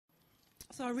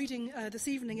So our reading this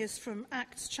evening is from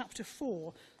Acts chapter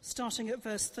 4, starting at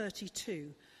verse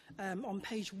 32, on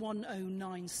page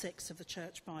 1096 of the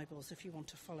Church Bibles, if you want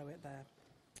to follow it there.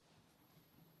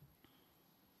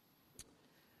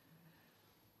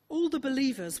 All the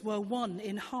believers were one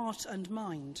in heart and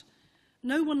mind.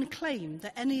 No one claimed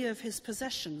that any of his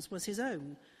possessions was his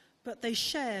own, but they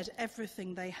shared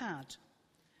everything they had.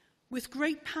 With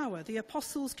great power, the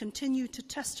apostles continued to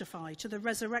testify to the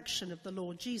resurrection of the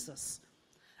Lord Jesus,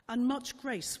 and much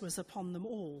grace was upon them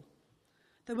all.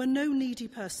 There were no needy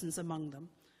persons among them,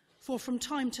 for from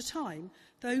time to time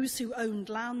those who owned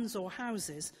lands or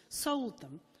houses sold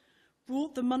them,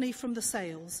 brought the money from the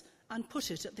sales, and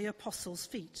put it at the apostles'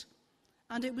 feet,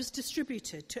 and it was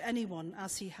distributed to anyone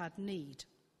as he had need.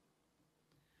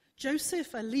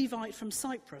 Joseph, a Levite from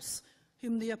Cyprus,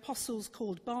 whom the apostles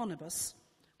called Barnabas,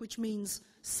 which means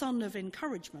son of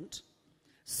encouragement,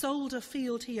 sold a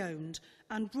field he owned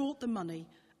and brought the money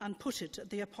and put it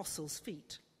at the apostles'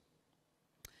 feet.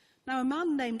 Now a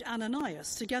man named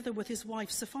Ananias, together with his wife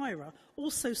Sapphira,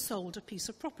 also sold a piece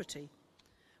of property.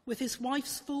 With his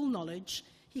wife's full knowledge,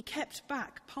 he kept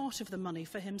back part of the money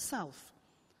for himself,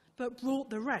 but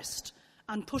brought the rest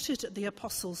and put it at the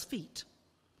apostles' feet.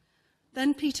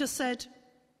 Then Peter said,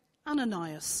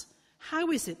 "Ananias, how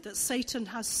is it that Satan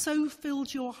has so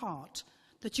filled your heart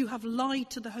that you have lied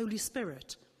to the Holy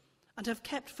Spirit and have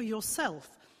kept for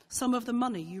yourself some of the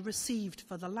money you received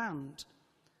for the land?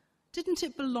 Didn't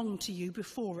it belong to you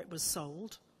before it was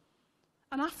sold?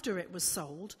 And after it was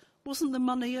sold, wasn't the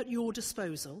money at your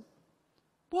disposal?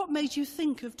 What made you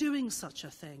think of doing such a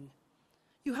thing?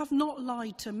 You have not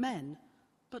lied to men,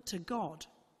 but to God."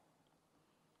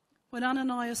 When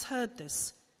Ananias heard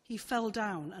this, he fell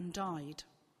down and died,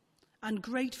 and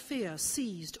great fear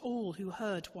seized all who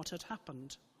heard what had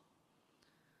happened.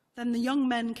 Then the young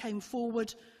men came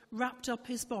forward, wrapped up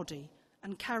his body,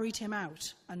 and carried him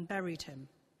out and buried him.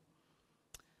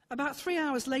 About 3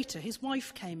 hours later, his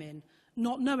wife came in,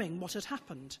 not knowing what had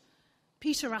happened.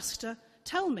 Peter asked her,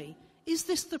 "Tell me, is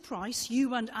this the price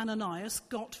you and Ananias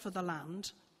got for the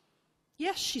land?"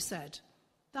 "Yes," she said,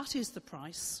 "that is the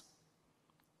price."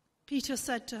 Peter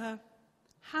said to her,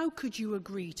 "How could you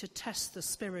agree to test the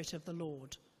Spirit of the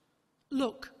Lord?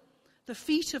 Look, the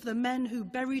feet of the men who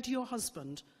buried your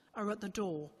husband are at the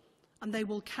door, and they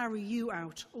will carry you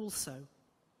out also."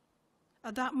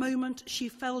 At that moment she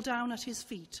fell down at his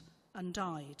feet and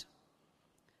died.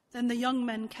 Then the young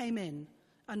men came in,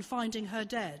 and finding her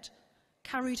dead,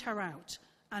 carried her out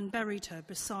and buried her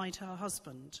beside her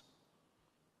husband.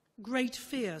 Great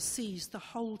fear seized the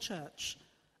whole church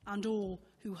and all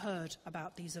who heard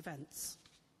about these events.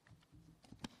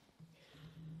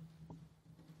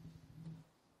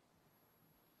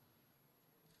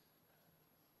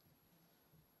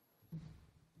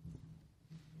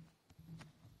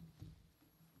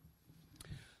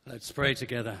 Let's pray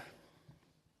together.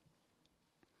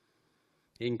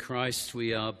 In Christ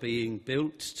we are being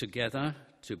built together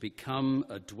to become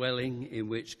a dwelling in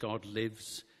which God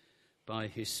lives by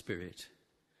his Spirit.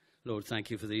 Lord, thank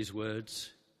you for these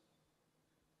words.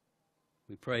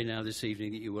 We pray now this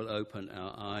evening that you will open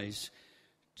our eyes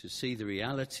to see the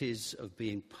realities of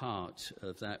being part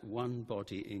of that one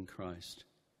body in Christ,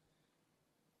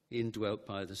 indwelt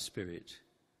by the Spirit,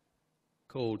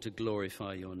 called to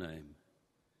glorify your name.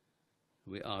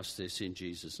 We ask this in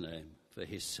Jesus' name, for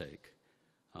his sake.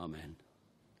 Amen.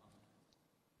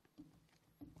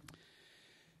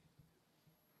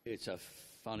 It's a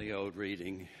funny old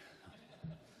reading.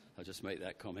 I'll just make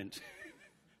that comment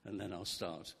and then I'll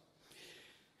start.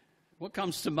 What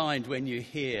comes to mind when you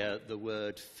hear the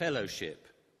word fellowship?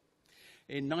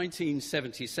 In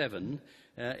 1977,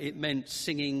 it meant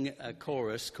singing a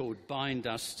chorus called "Bind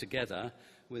Us Together"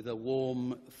 with a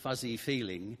warm, fuzzy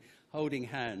feeling, holding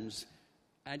hands.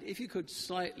 And if you could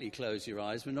slightly close your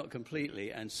eyes, but not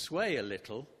completely, and sway a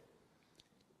little,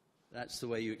 that's the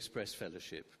way you express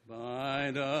fellowship.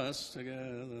 Bind us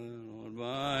together, Lord,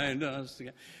 bind us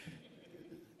together.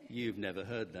 You've never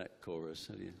heard that chorus,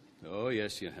 have you? Oh,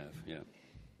 yes, you have, yeah.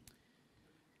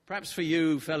 Perhaps for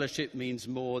you, fellowship means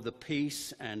more the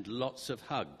peace and lots of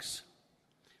hugs.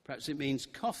 Perhaps it means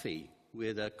coffee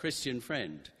with a Christian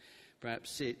friend.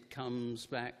 Perhaps it comes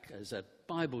back as a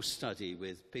Bible study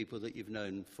with people that you've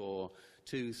known for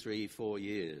 2, 3, 4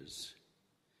 years.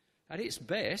 At its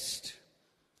best,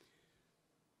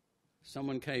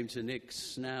 someone came to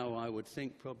Nick's now, I would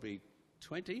think, probably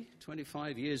 20,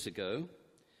 25 years ago,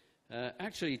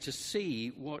 actually to see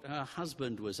what her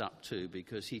husband was up to,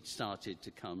 because he'd started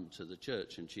to come to the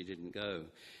church and she didn't go.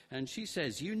 And she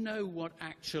says, "You know what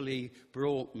actually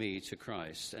brought me to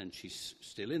Christ?" And she's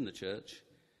still in the church.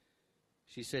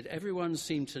 She said, everyone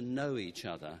seemed to know each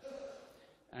other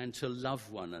and to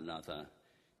love one another.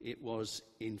 It was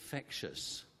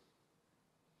infectious.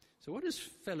 So what does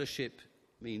fellowship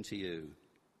mean to you?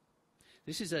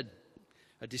 This is a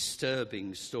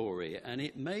disturbing story, and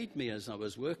it made me, as I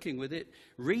was working with it,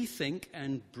 rethink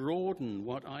and broaden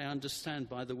what I understand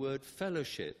by the word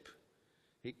fellowship.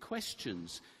 It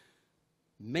questions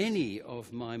many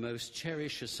of my most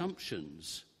cherished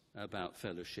assumptions about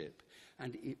fellowship,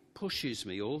 and it pushes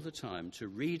me all the time to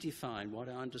redefine what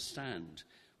I understand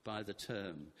by the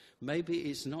term. Maybe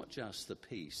it's not just the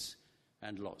peace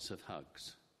and lots of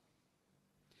hugs.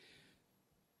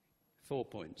 4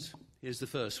 points. Here's the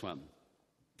first one.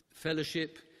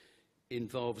 Fellowship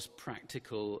involves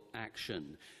practical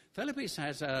action. Fellowship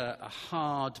has a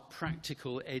hard,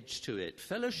 practical edge to it.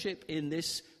 Fellowship in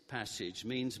this passage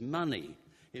means money.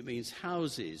 It means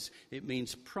houses. It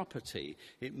means property.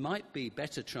 It might be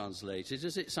better translated,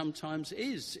 as it sometimes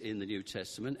is in the New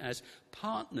Testament, as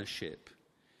partnership.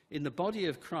 In the body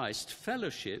of Christ,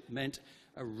 fellowship meant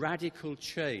a radical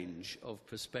change of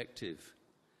perspective.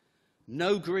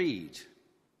 No greed,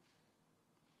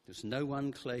 because no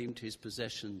one claimed his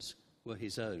possessions were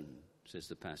his own, says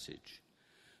the passage.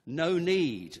 No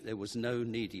need, there was no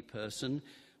needy person,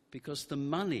 because the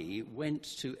money went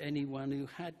to anyone who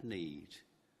had need.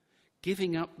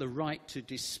 Giving up the right to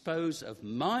dispose of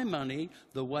my money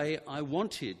the way I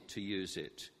wanted to use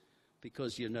it,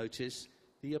 because you notice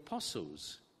the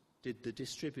apostles did the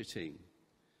distributing.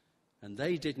 And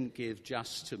they didn't give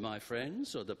just to my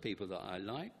friends or the people that I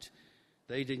liked.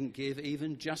 They didn't give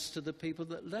even just to the people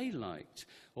that they liked,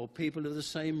 or people of the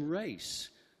same race,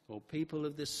 or people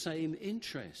of the same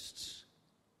interests.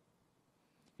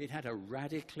 It had a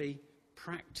radically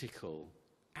practical,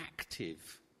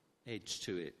 active edge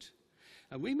to it.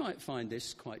 And we might find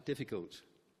this quite difficult,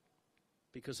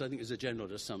 because I think there's a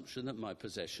general assumption that my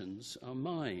possessions are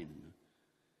mine.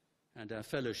 And our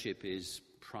fellowship is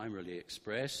primarily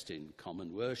expressed in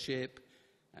common worship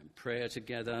and prayer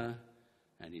together,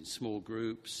 and in small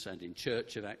groups, and in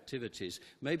church of activities.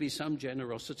 Maybe some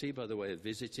generosity by the way of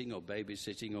visiting or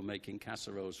babysitting or making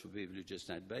casseroles for people who just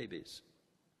had babies.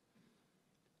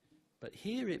 But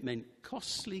here it meant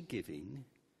costly giving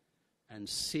and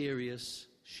serious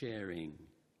sharing.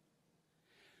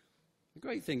 The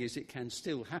great thing is it can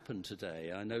still happen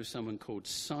today. I know someone called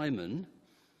Simon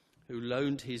who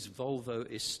loaned his Volvo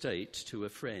estate to a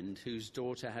friend whose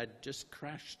daughter had just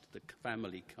crashed the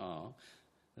family car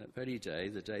that very day,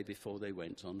 the day before they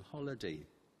went on holiday. He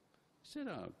said,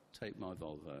 I'll take my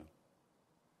Volvo.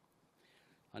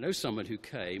 I know someone who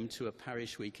came to a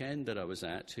parish weekend that I was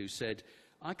at who said,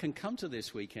 I can come to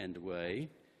this weekend away,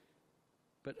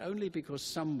 but only because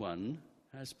someone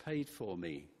has paid for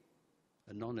me,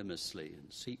 anonymously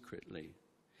and secretly.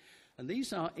 And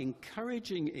these are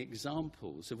encouraging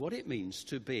examples of what it means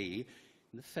to be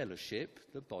in the fellowship,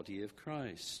 the body of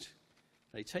Christ.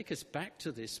 They take us back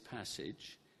to this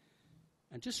passage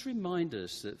and just remind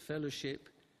us that fellowship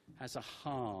has a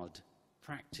hard,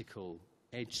 practical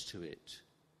edge to it.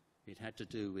 It had to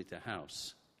do with the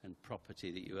house and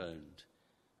property that you owned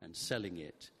and selling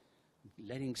it,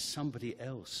 letting somebody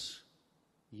else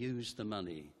use the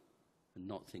money and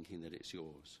not thinking that it's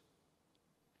yours.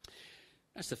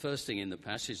 That's the first thing in the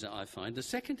passage that I find. The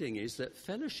second thing is that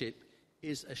fellowship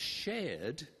is a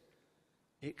shared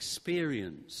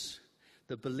experience.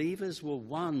 The believers were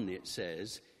one, it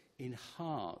says, in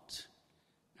heart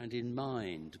and in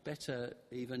mind, better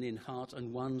even in heart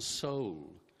and one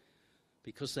soul,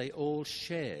 because they all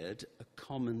shared a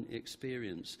common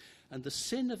experience. And the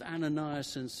sin of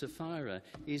Ananias and Sapphira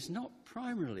is not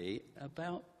primarily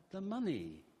about the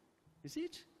money, is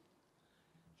it?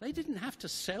 They didn't have to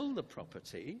sell the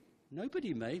property.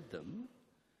 Nobody made them.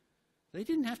 They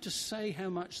didn't have to say how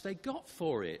much they got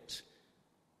for it.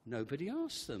 Nobody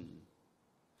asked them.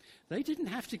 They didn't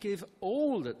have to give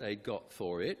all that they got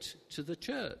for it to the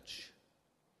church.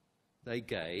 They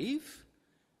gave,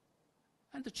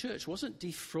 and the church wasn't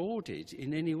defrauded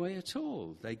in any way at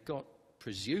all. They got,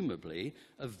 presumably,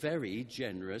 a very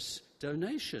generous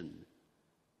donation.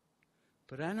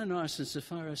 But Ananias and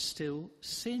Sapphira still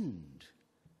sinned.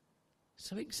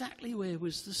 So exactly where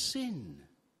was the sin?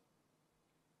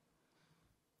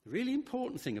 The really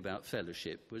important thing about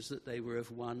fellowship was that they were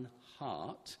of one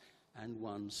heart and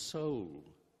one soul.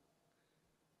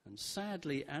 And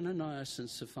sadly, Ananias and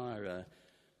Sapphira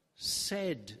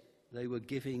said they were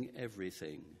giving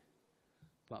everything,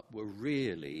 but were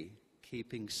really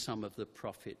keeping some of the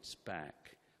profits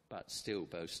back, but still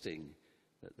boasting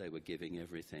that they were giving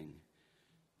everything.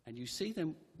 And you see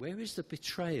them, where is the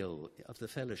betrayal of the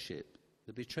fellowship?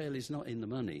 The betrayal is not in the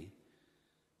money.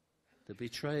 The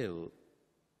betrayal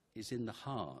is in the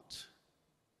heart.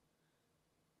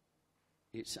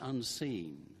 It's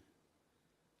unseen,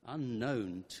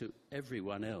 unknown to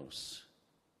everyone else,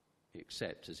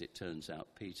 except, as it turns out,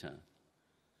 Peter.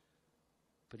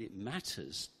 But it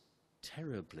matters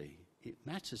terribly. It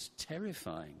matters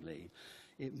terrifyingly.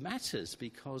 It matters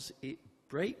because it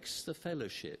breaks the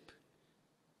fellowship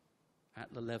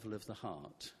at the level of the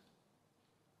heart.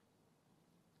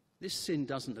 This sin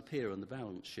doesn't appear on the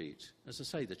balance sheet. As I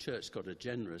say, the church got a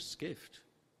generous gift.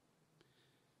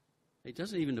 It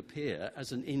doesn't even appear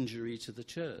as an injury to the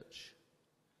church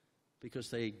because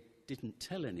they didn't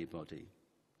tell anybody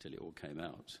till it all came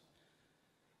out.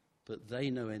 But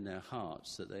they know in their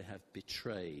hearts that they have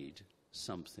betrayed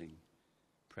something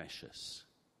precious.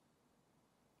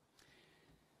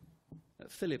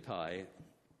 At Philippi,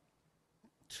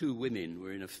 two women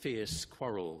were in a fierce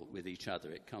quarrel with each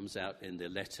other. It comes out in the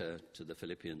letter to the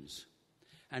Philippians.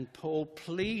 And Paul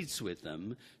pleads with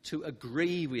them to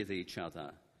agree with each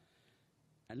other.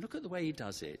 And look at the way he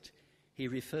does it. He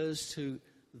refers to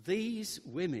these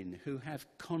women who have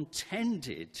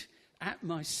contended at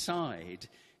my side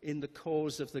in the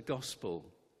cause of the gospel.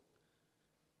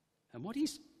 And what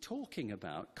he's talking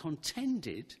about,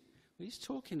 contended, what he's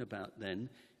talking about then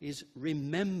is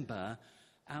remember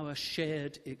our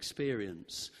shared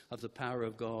experience of the power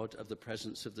of God, of the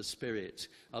presence of the Spirit,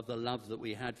 of the love that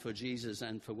we had for Jesus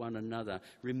and for one another.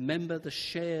 Remember the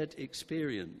shared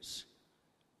experience.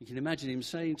 You can imagine him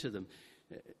saying to them,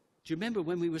 do you remember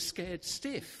when we were scared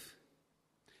stiff?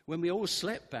 When we all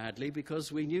slept badly because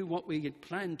we knew what we had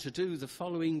planned to do the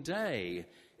following day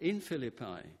in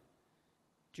Philippi?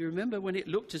 Do you remember when it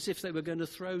looked as if they were going to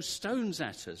throw stones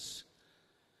at us?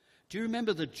 Do you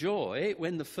remember the joy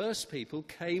when the first people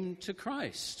came to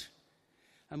Christ?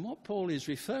 And what Paul is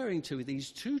referring to with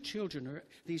these two children, or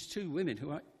these two women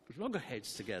who are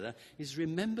loggerheads together, is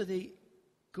remember the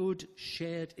good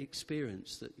shared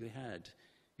experience that we had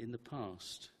in the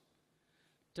past.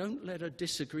 Don't let a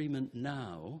disagreement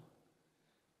now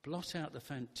blot out the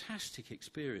fantastic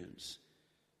experience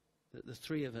that the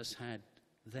three of us had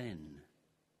then.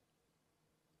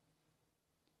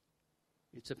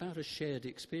 It's about a shared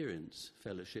experience,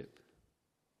 fellowship.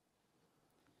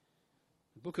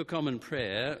 The Book of Common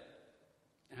Prayer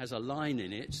has a line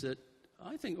in it that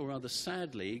I think, or rather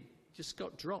sadly, just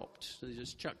got dropped. They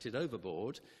just chucked it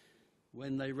overboard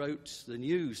when they wrote the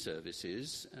new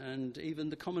services and even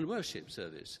the common worship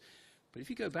service. But if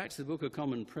you go back to the Book of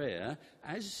Common Prayer,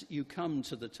 as you come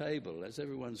to the table, as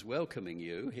everyone's welcoming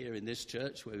you here in this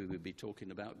church where we would be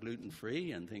talking about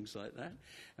gluten-free and things like that,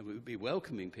 and we would be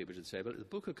welcoming people to the table, the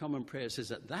Book of Common Prayer says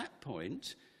at that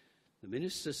point, the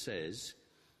minister says,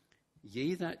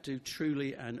 "Ye that do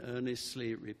truly and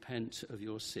earnestly repent of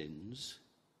your sins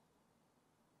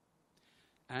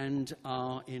and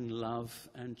are in love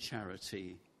and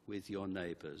charity with your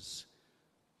neighbours,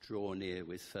 draw near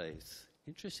with faith."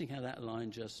 Interesting how that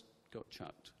line just got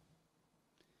chucked.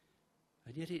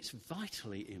 And yet it's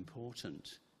vitally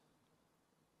important.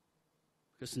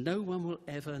 Because no one will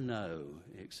ever know,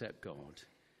 except God,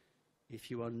 if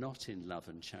you are not in love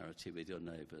and charity with your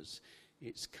neighbours.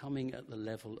 It's coming at the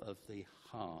level of the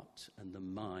heart and the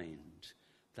mind.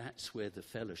 That's where the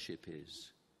fellowship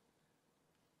is.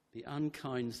 The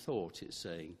unkind thought, it's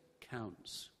saying,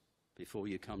 counts before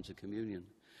you come to communion.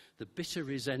 The bitter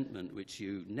resentment which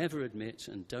you never admit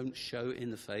and don't show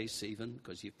in the face even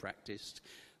because you've practiced,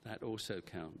 that also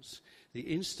counts. The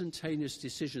instantaneous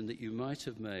decision that you might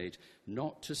have made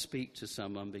not to speak to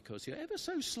someone because you're ever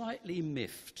so slightly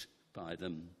miffed by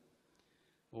them,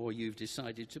 or you've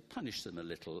decided to punish them a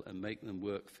little and make them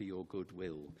work for your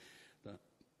goodwill.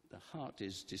 The heart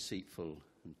is deceitful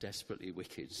and desperately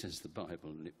wicked, says the Bible,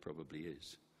 and it probably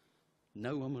is.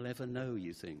 No one will ever know,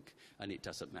 you think, and it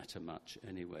doesn't matter much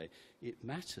anyway. It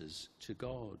matters to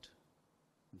God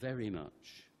very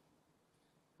much.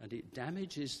 And it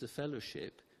damages the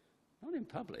fellowship, not in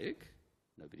public,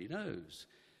 nobody knows,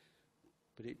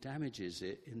 but it damages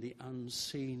it in the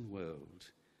unseen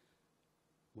world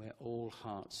where all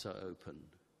hearts are open,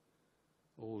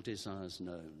 all desires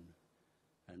known,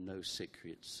 and no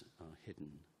secrets are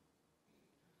hidden.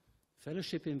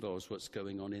 Fellowship involves what's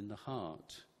going on in the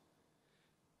heart.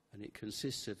 And it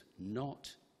consists of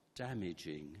not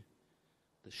damaging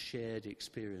the shared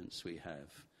experience we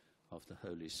have of the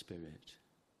Holy Spirit.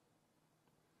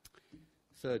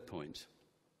 Third point.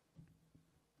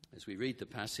 As we read the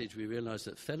passage, we realize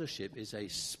that fellowship is a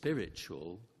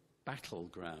spiritual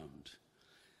battleground.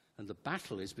 And the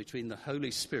battle is between the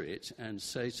Holy Spirit and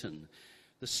Satan.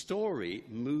 The story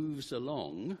moves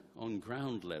along on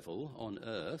ground level, on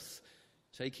earth,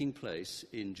 taking place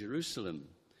in Jerusalem.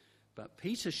 But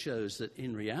Peter shows that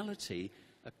in reality,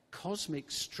 a cosmic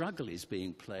struggle is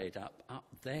being played up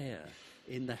there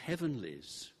in the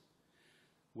heavenlies.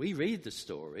 We read the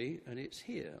story, and it's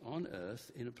here on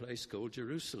earth in a place called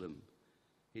Jerusalem.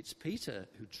 It's Peter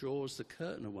who draws the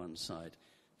curtain on one side.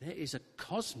 There is a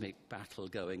cosmic battle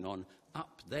going on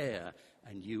up there,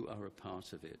 and you are a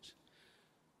part of it.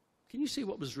 Can you see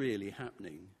what was really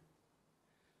happening?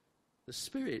 The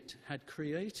Spirit had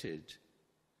created,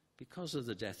 because of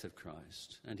the death of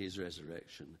Christ and his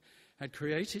resurrection, had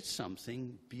created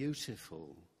something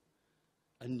beautiful,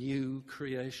 a new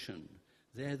creation.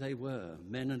 There they were,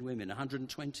 men and women,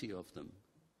 120 of them,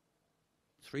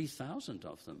 3,000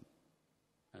 of them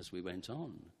as we went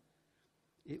on.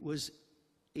 It was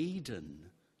Eden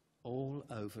all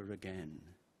over again.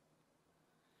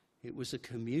 It was a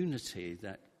community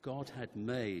that God had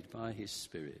made by his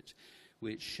Spirit,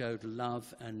 which showed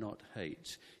love and not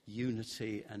hate,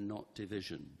 unity and not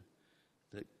division,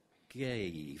 that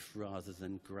gave rather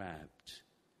than grabbed,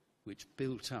 which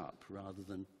built up rather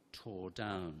than tore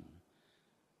down.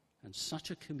 And such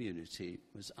a community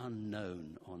was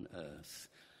unknown on earth.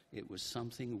 It was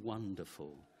something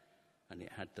wonderful, and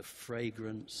it had the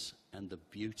fragrance and the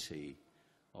beauty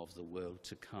of the world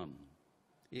to come.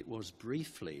 It was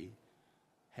briefly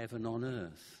heaven on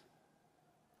earth,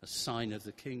 a sign of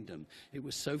the kingdom. It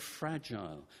was so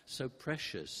fragile, so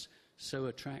precious, so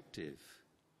attractive.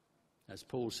 As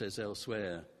Paul says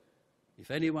elsewhere,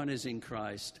 if anyone is in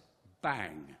Christ,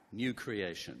 bang, new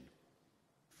creation.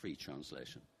 Free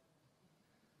translation.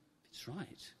 It's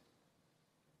right.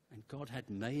 And God had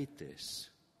made this.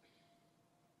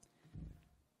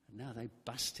 And now they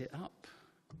bust it up.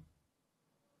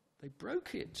 They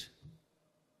broke it.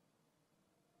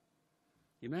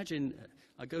 Imagine,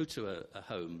 I go to a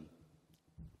home,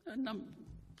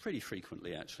 pretty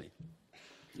frequently actually.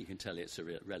 You can tell it's a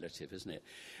relative, isn't it?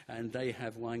 And they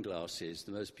have wine glasses,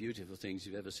 the most beautiful things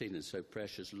you've ever seen. They're so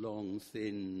precious, long,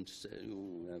 thin,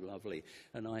 they're lovely.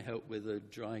 And I help with the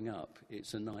drying up.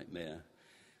 It's a nightmare.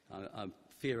 I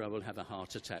fear I will have a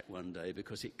heart attack one day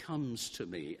because it comes to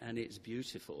me and it's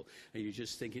beautiful. And you're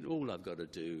just thinking, all I've got to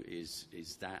do is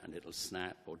that, and it'll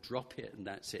snap, or drop it and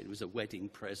that's it. It was a wedding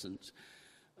present.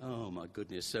 Oh, my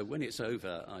goodness. So when it's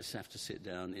over, I have to sit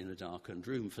down in a darkened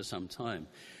room for some time.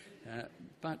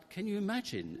 But can you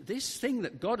imagine? This thing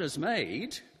that God has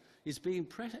made is being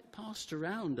passed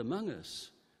around among us.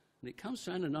 And it comes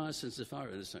to Ananias and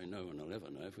Sapphira and they say, no one will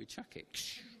ever know if we chuck it.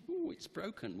 Ooh, it's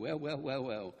broken.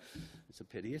 Well. It's a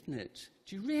pity, isn't it?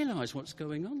 Do you realise what's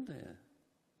going on there?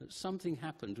 That something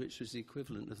happened which was the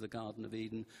equivalent of the Garden of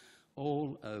Eden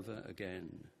all over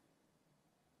again.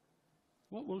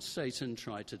 What will Satan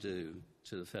try to do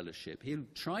to the fellowship? He'll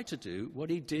try to do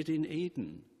what he did in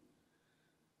Eden.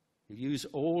 He'll use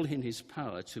all in his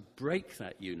power to break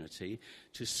that unity,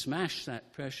 to smash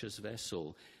that precious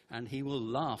vessel, and he will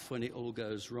laugh when it all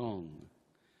goes wrong.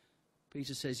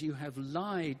 Peter says, you have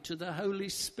lied to the Holy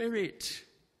Spirit.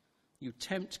 You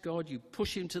tempt God, you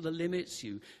push him to the limits,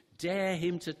 you dare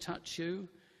him to touch you.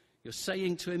 You're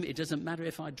saying to him, it doesn't matter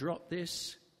if I drop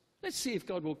this. Let's see if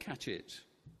God will catch it.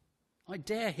 I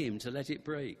dare him to let it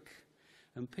break.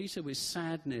 And Peter, with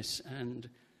sadness and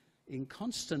in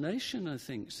consternation, I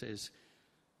think, says,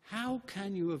 how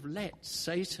can you have let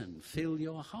Satan fill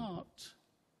your heart?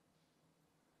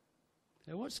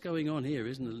 Now, what's going on here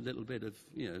isn't a little bit of,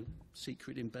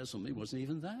 secret embezzlement. It wasn't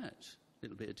even that. A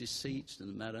little bit of deceit,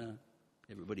 doesn't matter.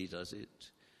 Everybody does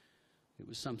it. It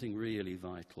was something really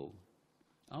vital.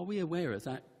 Are we aware of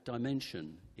that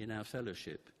dimension in our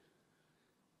fellowship?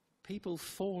 People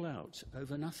fall out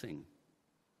over nothing.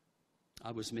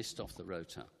 I was missed off the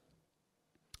rota.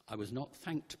 I was not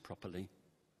thanked properly.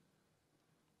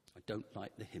 I don't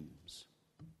like the hymns.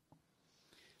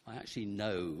 I actually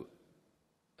know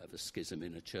of a schism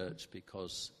in a church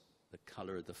because the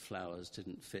colour of the flowers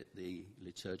didn't fit the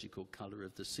liturgical colour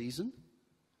of the season.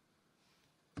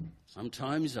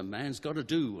 Sometimes a man's got to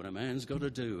do what a man's got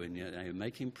to do, and you're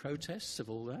making protests of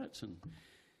all that, and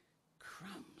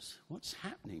crumbs, what's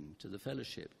happening to the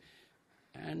fellowship?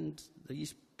 And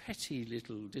these petty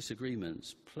little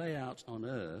disagreements play out on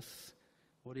earth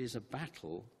what is a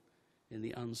battle in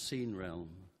the unseen realm.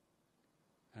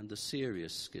 And the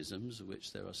serious schisms, of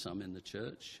which there are some in the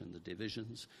church, and the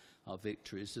divisions, are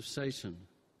victories of Satan.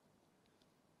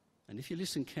 And if you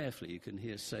listen carefully, you can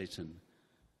hear Satan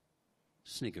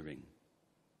sniggering.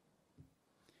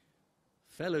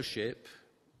 Fellowship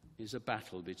is a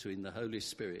battle between the Holy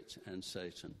Spirit and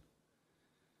Satan.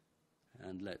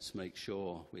 And let's make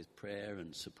sure, with prayer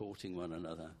and supporting one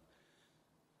another,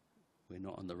 we're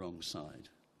not on the wrong side.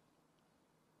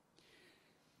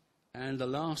 And the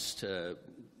last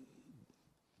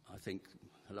think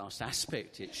the last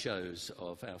aspect it shows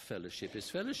of our fellowship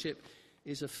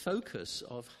is a focus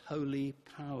of holy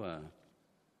power.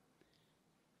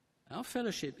 Our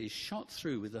fellowship is shot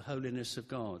through with the holiness of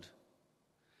God.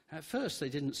 At first, they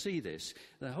didn't see this.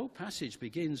 The whole passage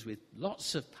begins with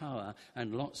lots of power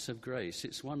and lots of grace.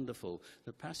 It's wonderful.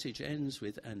 The passage ends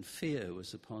with, and fear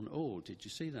was upon all. Did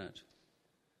you see that?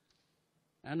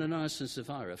 Ananias and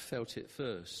Sapphira felt it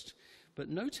first. But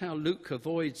note how Luke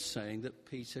avoids saying that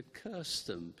Peter cursed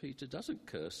them. Peter doesn't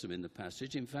curse them in the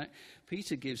passage. In fact,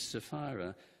 Peter gives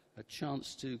Sapphira a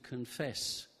chance to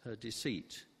confess her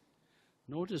deceit.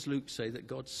 Nor does Luke say that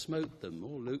God smote them.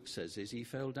 All Luke says is he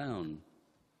fell down.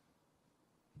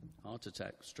 Heart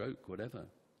attack, stroke, whatever.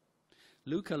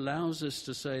 Luke allows us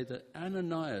to say that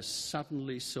Ananias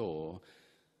suddenly saw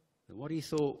that what he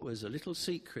thought was a little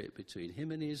secret between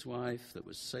him and his wife that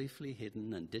was safely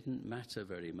hidden and didn't matter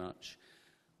very much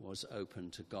was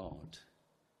open to God.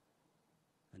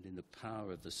 And in the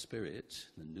power of the Spirit,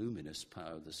 the numinous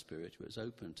power of the Spirit, it was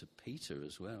open to Peter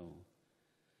as well.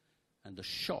 And the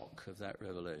shock of that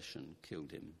revelation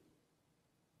killed him.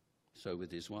 So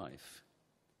with his wife.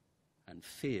 And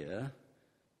fear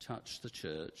touched the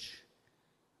church,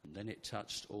 and then it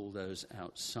touched all those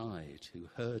outside who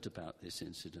heard about this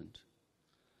incident.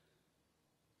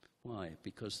 Why?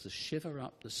 Because the shiver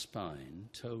up the spine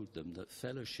told them that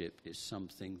fellowship is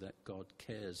something that God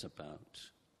cares about.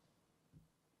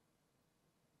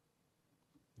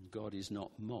 God is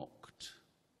not mocked,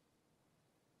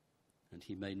 and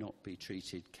he may not be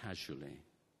treated casually.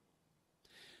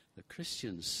 The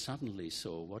Christians suddenly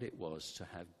saw what it was to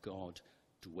have God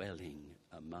dwelling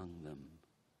among them,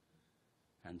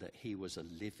 and that he was a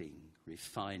living,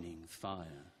 refining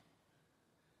fire.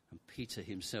 And Peter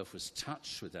himself was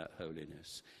touched with that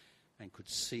holiness and could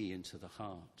see into the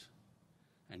heart.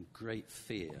 And great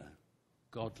fear,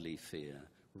 godly fear,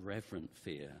 reverent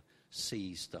fear,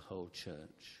 seized the whole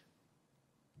church.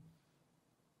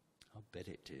 I'll bet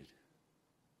it did.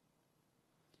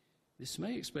 This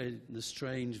may explain the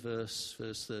strange verse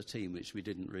 13, which we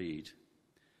didn't read.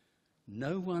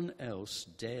 No one else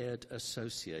dared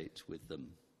associate with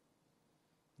them.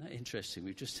 Isn't that interesting?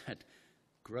 We've just had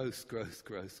growth,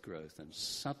 and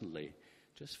suddenly,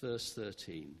 just verse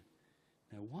 13.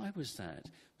 Now, why was that?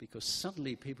 Because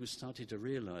suddenly people started to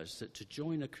realize that to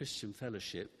join a Christian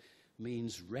fellowship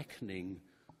means reckoning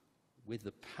with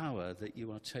the power that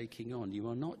you are taking on. You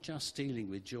are not just dealing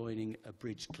with joining a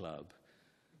bridge club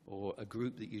or a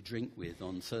group that you drink with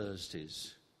on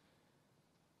Thursdays.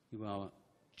 You are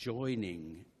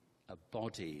joining a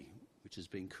body which has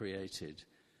been created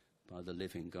by the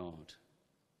living God.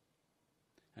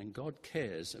 And God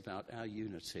cares about our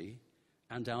unity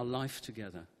and our life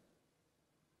together.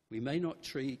 We may not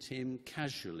treat him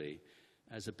casually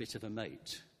as a bit of a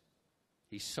mate.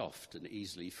 He's soft and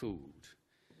easily fooled.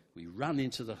 We run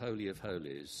into the Holy of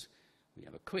Holies. We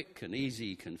have a quick and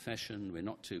easy confession. We're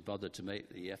not too bothered to make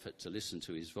the effort to listen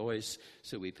to his voice,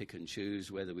 so we pick and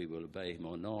choose whether we will obey him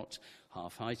or not.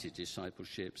 Half-hearted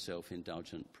discipleship,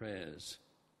 self-indulgent prayers.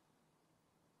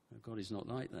 God is not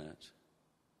like that.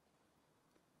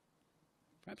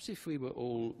 Perhaps if we were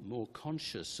all more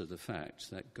conscious of the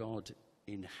fact that God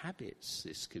inhabits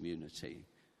this community,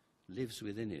 lives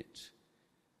within it,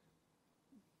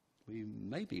 we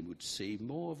maybe would see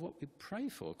more of what we pray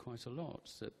for quite a lot,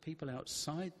 that people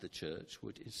outside the church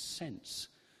would sense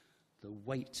the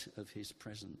weight of his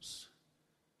presence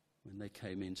when they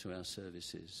came into our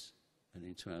services and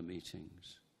into our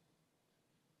meetings.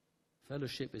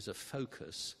 Fellowship is a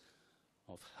focus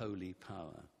of holy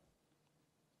power.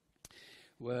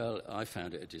 Well, I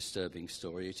found it a disturbing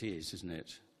story. It is, isn't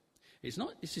it?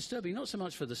 It's disturbing not so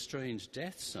much for the strange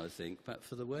deaths, I think, but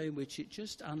for the way in which it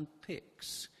just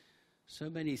unpicks so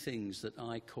many things that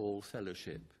I call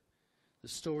fellowship. The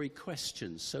story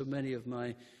questions so many of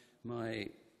my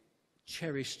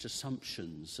cherished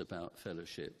assumptions about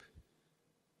fellowship.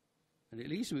 And it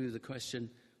leaves me with the question,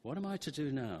 what am I to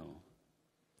do now?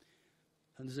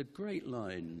 And there's a great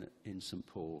line in St.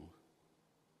 Paul.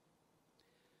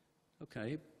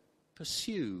 Okay,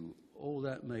 pursue all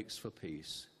that makes for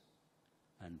peace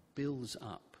and builds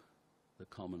up the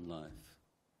common life.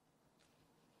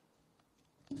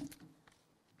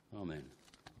 Amen.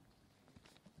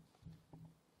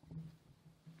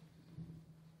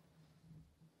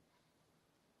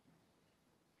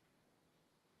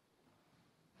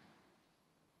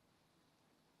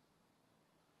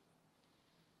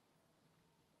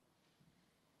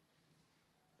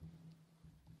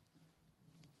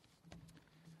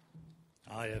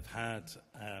 I have had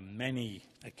many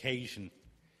occasions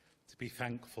to be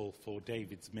thankful for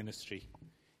David's ministry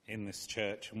in this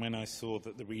church. And when I saw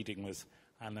that the reading was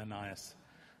Ananias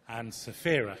and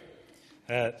Sapphira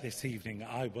this evening,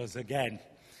 I was again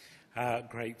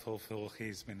grateful for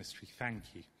his ministry. Thank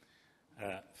you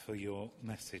for your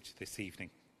message this evening.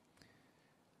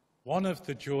 One of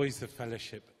the joys of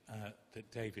fellowship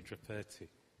that David referred to,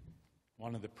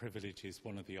 one of the privileges,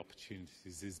 one of the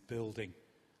opportunities, is building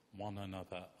one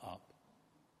another up.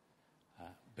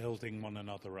 Building one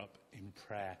another up in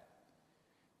prayer.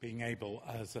 Being able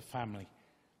as a family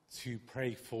to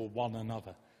pray for one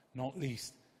another, not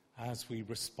least as we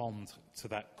respond to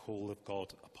that call of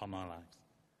God upon our lives.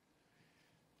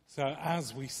 So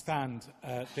as we stand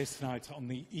this night on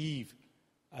the eve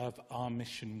of our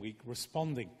mission week,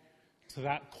 responding to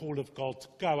that call of God to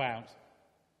go out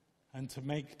and to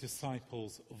make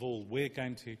disciples of all, we're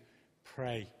going to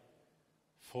pray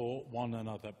for one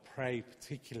another, pray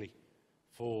particularly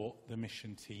for the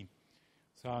mission team.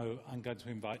 So I'm going to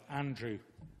invite Andrew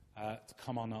to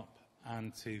come on up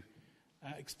and to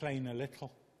explain a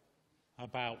little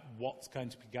about what's going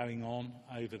to be going on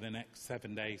over the next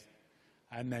 7 days.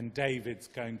 And then David's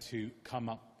going to come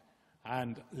up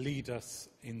and lead us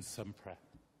in some prayer.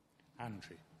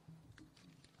 Andrew.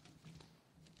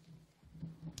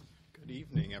 Good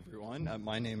evening, everyone.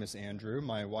 My name is Andrew.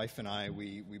 My wife and I,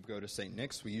 we go to St.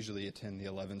 Nick's. We usually attend the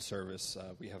 11 service.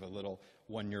 We have a little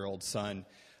 1-year-old son.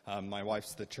 My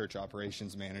wife's the church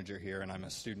operations manager here, and I'm a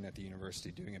student at the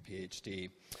university doing a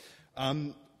PhD.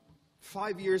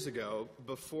 5 years ago,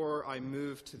 before I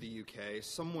moved to the UK,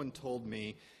 someone told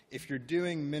me, if you're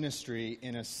doing ministry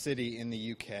in a city in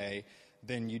the UK,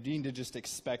 then you need to just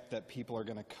expect that people are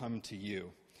going to come to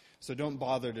you. So don't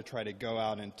bother to try to go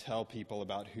out and tell people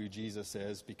about who Jesus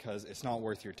is, because it's not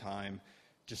worth your time.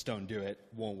 Just don't do it.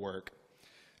 Won't work.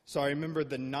 So I remember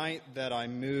the night that I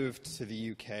moved to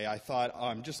the UK, I thought,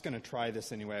 I'm just going to try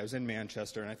this anyway. I was in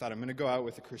Manchester, and I thought, I'm going to go out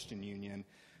with the Christian Union,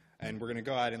 and we're going to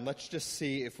go out and let's just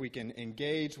see if we can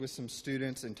engage with some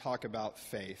students and talk about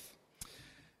faith.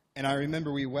 And I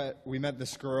remember we met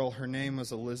this girl. Her name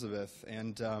was Elizabeth,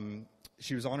 and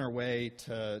she was on her way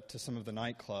to some of the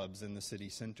nightclubs in the city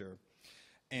center.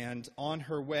 And on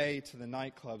her way to the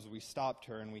nightclubs, we stopped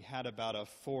her, and we had about a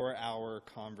 4-hour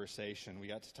conversation. We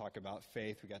got to talk about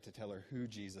faith. We got to tell her who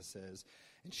Jesus is.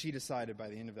 And she decided by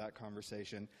the end of that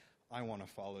conversation, I want to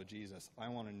follow Jesus. I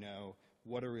want to know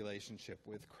what a relationship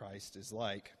with Christ is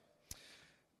like.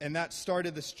 And that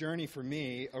started this journey for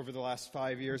me over the last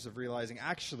 5 years of realizing,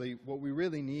 actually, what we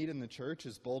really need in the church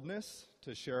is boldness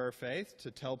to share our faith,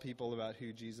 to tell people about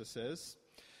who Jesus is.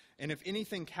 And if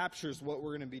anything captures what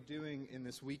we're going to be doing in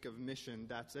this week of mission,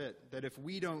 that's it. That if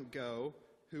we don't go,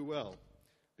 who will?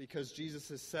 Because Jesus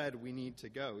has said we need to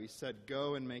go. He said,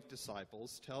 go and make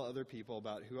disciples, tell other people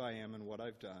about who I am and what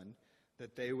I've done,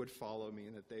 that they would follow me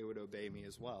and that they would obey me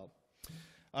as well.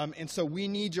 And so we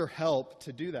need your help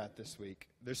to do that this week.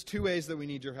 There's 2 ways that we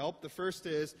need your help. The first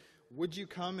is, would you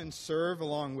come and serve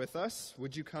along with us?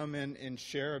 Would you come and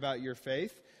share about your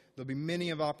faith? There'll be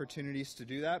many of opportunities to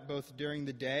do that, both during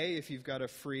the day, if you've got a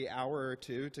free hour or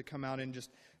two, to come out and just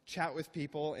chat with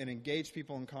people and engage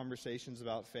people in conversations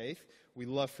about faith. We'd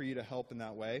love for you to help in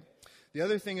that way. The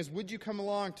other thing is, would you come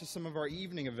along to some of our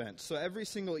evening events? So every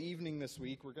single evening this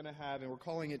week, we're going to have, and we're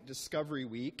calling it Discovery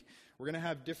Week, we're going to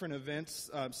have different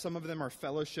events. Some of them are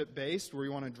fellowship-based, where we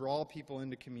want to draw people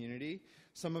into community.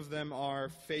 Some of them are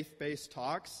faith-based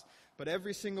talks. But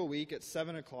every single week at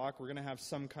 7 o'clock, we're going to have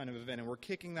some kind of event. And we're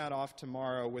kicking that off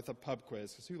tomorrow with a pub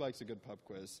quiz, because who likes a good pub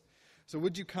quiz? So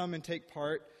would you come and take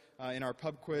part in our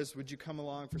pub quiz? Would you come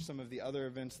along for some of the other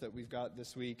events that we've got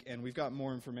this week? And we've got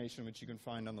more information which you can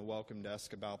find on the welcome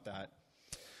desk about that.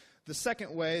 The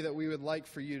second way that we would like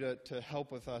for you to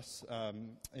help with us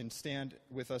and stand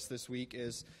with us this week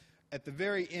is, at the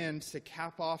very end, to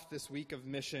cap off this week of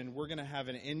mission, we're going to have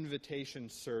an invitation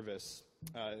service.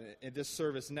 This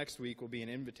service next week will be an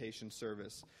invitation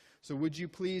service. So would you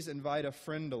please invite a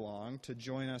friend along to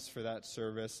join us for that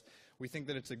service? We think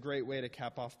that it's a great way to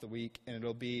cap off the week, and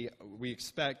it'll be, we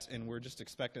expect, and we're just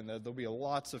expecting that there'll be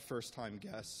lots of first-time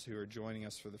guests who are joining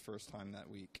us for the first time that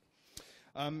week.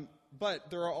 But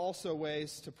there are also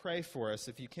ways to pray for us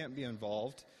if you can't be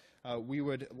involved. We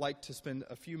would like to spend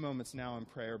a few moments now in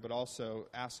prayer, but also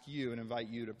ask you and invite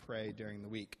you to pray during the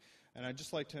week. And I'd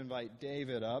just like to invite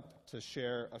David up to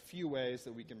share a few ways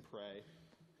that we can pray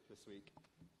this week.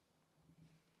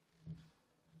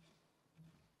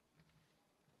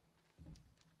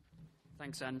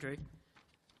 Thanks, Andrew.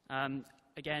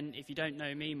 Again, if you don't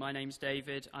know me, my name's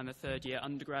David. I'm a third-year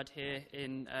undergrad here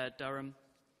in Durham.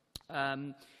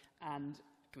 And can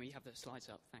we have the slides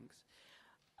up? Thanks.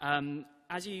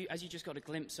 As you just got a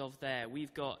glimpse of there,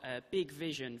 we've got a big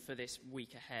vision for this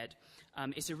week ahead.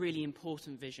 It's a really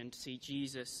important vision to see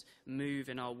Jesus move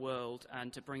in our world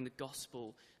and to bring the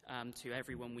gospel to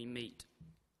everyone we meet.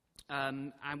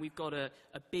 And we've got a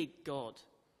big God.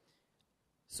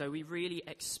 So we really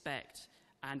expect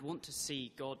and want to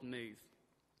see God move.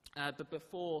 But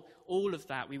before all of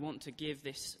that, we want to give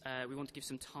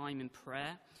some time in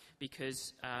prayer,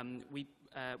 because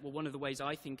one of the ways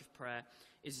I think of prayer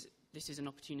is this is an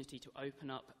opportunity to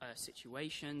open up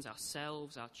situations,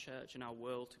 ourselves, our church, and our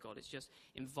world to God. It's just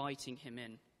inviting him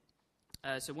in.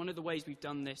 So one of the ways we've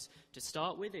done this to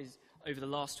start with is over the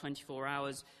last 24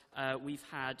 hours, we've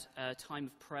had a time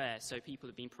of prayer. So people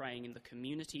have been praying in the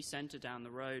community centre down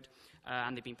the road,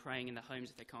 and they've been praying in their homes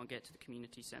if they can't get to the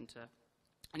community centre.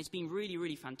 And it's been really,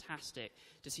 really fantastic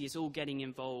to see us all getting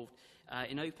involved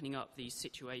in opening up these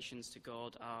situations to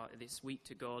God, this week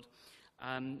to God.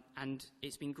 And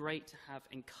it's been great to have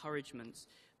encouragements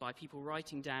by people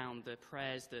writing down the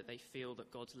prayers that they feel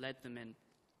that God's led them in,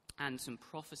 and some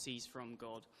prophecies from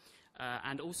God,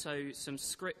 and also some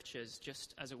scriptures,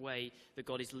 just as a way that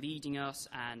God is leading us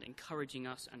and encouraging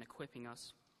us and equipping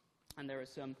us. And there are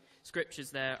some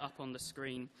scriptures there up on the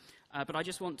screen. But I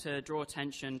just want to draw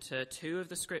attention to two of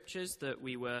the scriptures that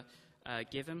we were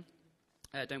given.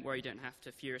 Don't worry, you don't have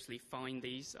to furiously find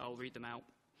these. I'll read them out.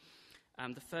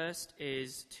 The first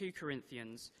is 2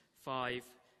 Corinthians 5,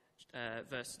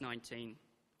 verse 19.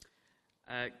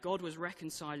 God was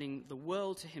reconciling the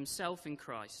world to himself in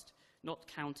Christ, not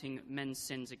counting men's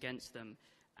sins against them,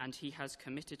 and he has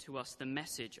committed to us the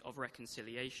message of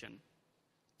reconciliation.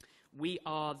 We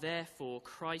are therefore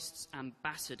Christ's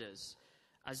ambassadors,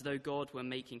 as though God were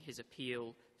making his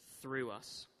appeal through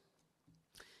us.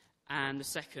 And the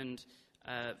second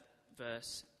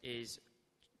verse is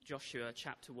Joshua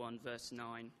chapter 1, verse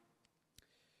 9,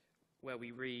 where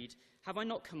we read, "Have I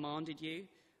not commanded you?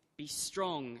 Be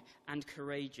strong and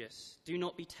courageous. Do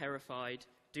not be terrified.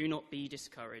 Do not be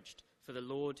discouraged, for the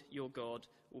Lord your God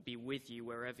will be with you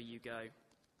wherever you go."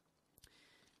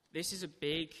 This is a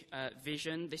big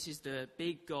vision. This is the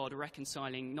big God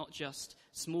reconciling not just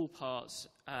small parts,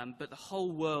 but the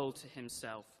whole world to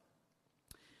himself.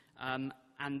 And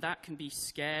that can be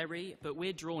scary, but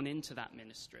we're drawn into that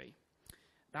ministry.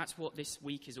 That's what this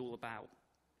week is all about.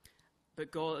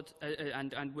 But God,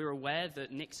 and we're aware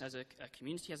that Nix as a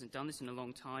community hasn't done this in a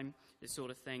long time, this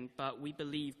sort of thing, but we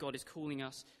believe God is calling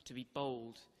us to be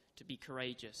bold, to be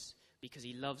courageous, because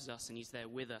he loves us and he's there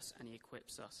with us and he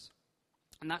equips us.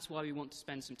 And that's why we want to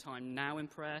spend some time now in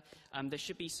prayer. There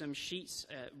should be some sheets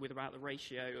with about the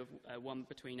ratio of one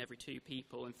between every two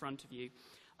people in front of you.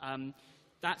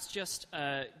 That's just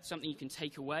something you can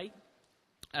take away.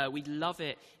 We'd love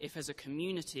it if as a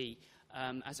community,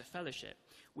 as a fellowship,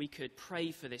 we could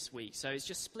pray for this week. So it's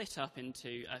just split up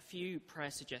into a few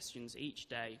prayer suggestions each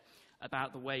day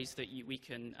about the ways that we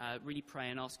can really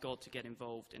pray and ask God to get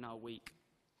involved in our week.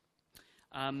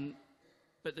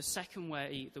 But the second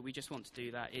way that we just want to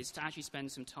do that is to actually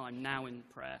spend some time now in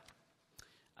prayer.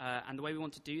 And the way we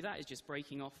want to do that is just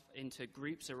breaking off into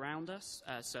groups around us.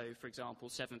 So, for example,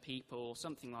 7 people or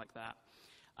something like that.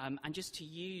 And just to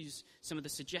use some of the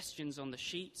suggestions on the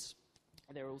sheets.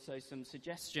 There are also some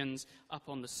suggestions up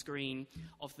on the screen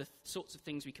of the sorts of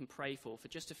things we can pray for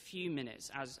just a few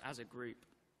minutes as a group.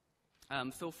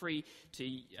 Feel free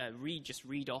to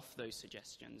read off those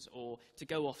suggestions, or to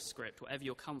go off script, whatever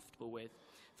you're comfortable with.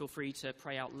 Feel free to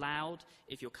pray out loud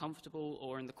if you're comfortable,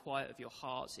 or in the quiet of your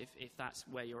hearts if that's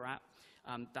where you're at.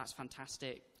 That's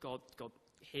fantastic. God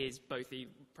hears both the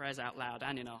prayers out loud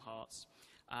and in our hearts.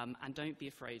 And don't be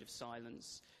afraid of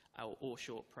silence or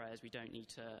short prayers. We don't need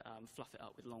to fluff it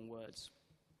up with long words.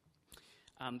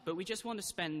 But we just want to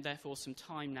spend, therefore, some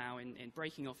time now in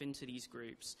breaking off into these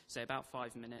groups, say about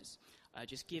 5 minutes,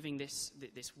 just giving this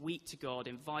week to God,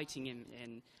 inviting him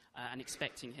in, and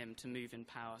expecting him to move in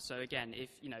power. So again,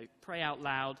 pray out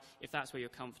loud if that's where you're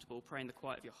comfortable. Pray in the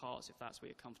quiet of your hearts if that's where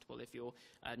you're comfortable. If you're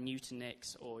new to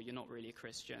Nix or you're not really a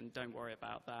Christian, don't worry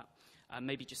about that.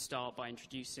 Maybe just start by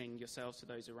introducing yourselves to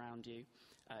those around you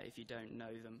if you don't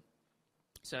know them.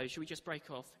 So should we just break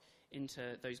off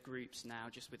into those groups now,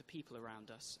 just with the people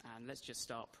around us, and let's just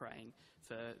start praying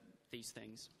for these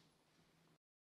things.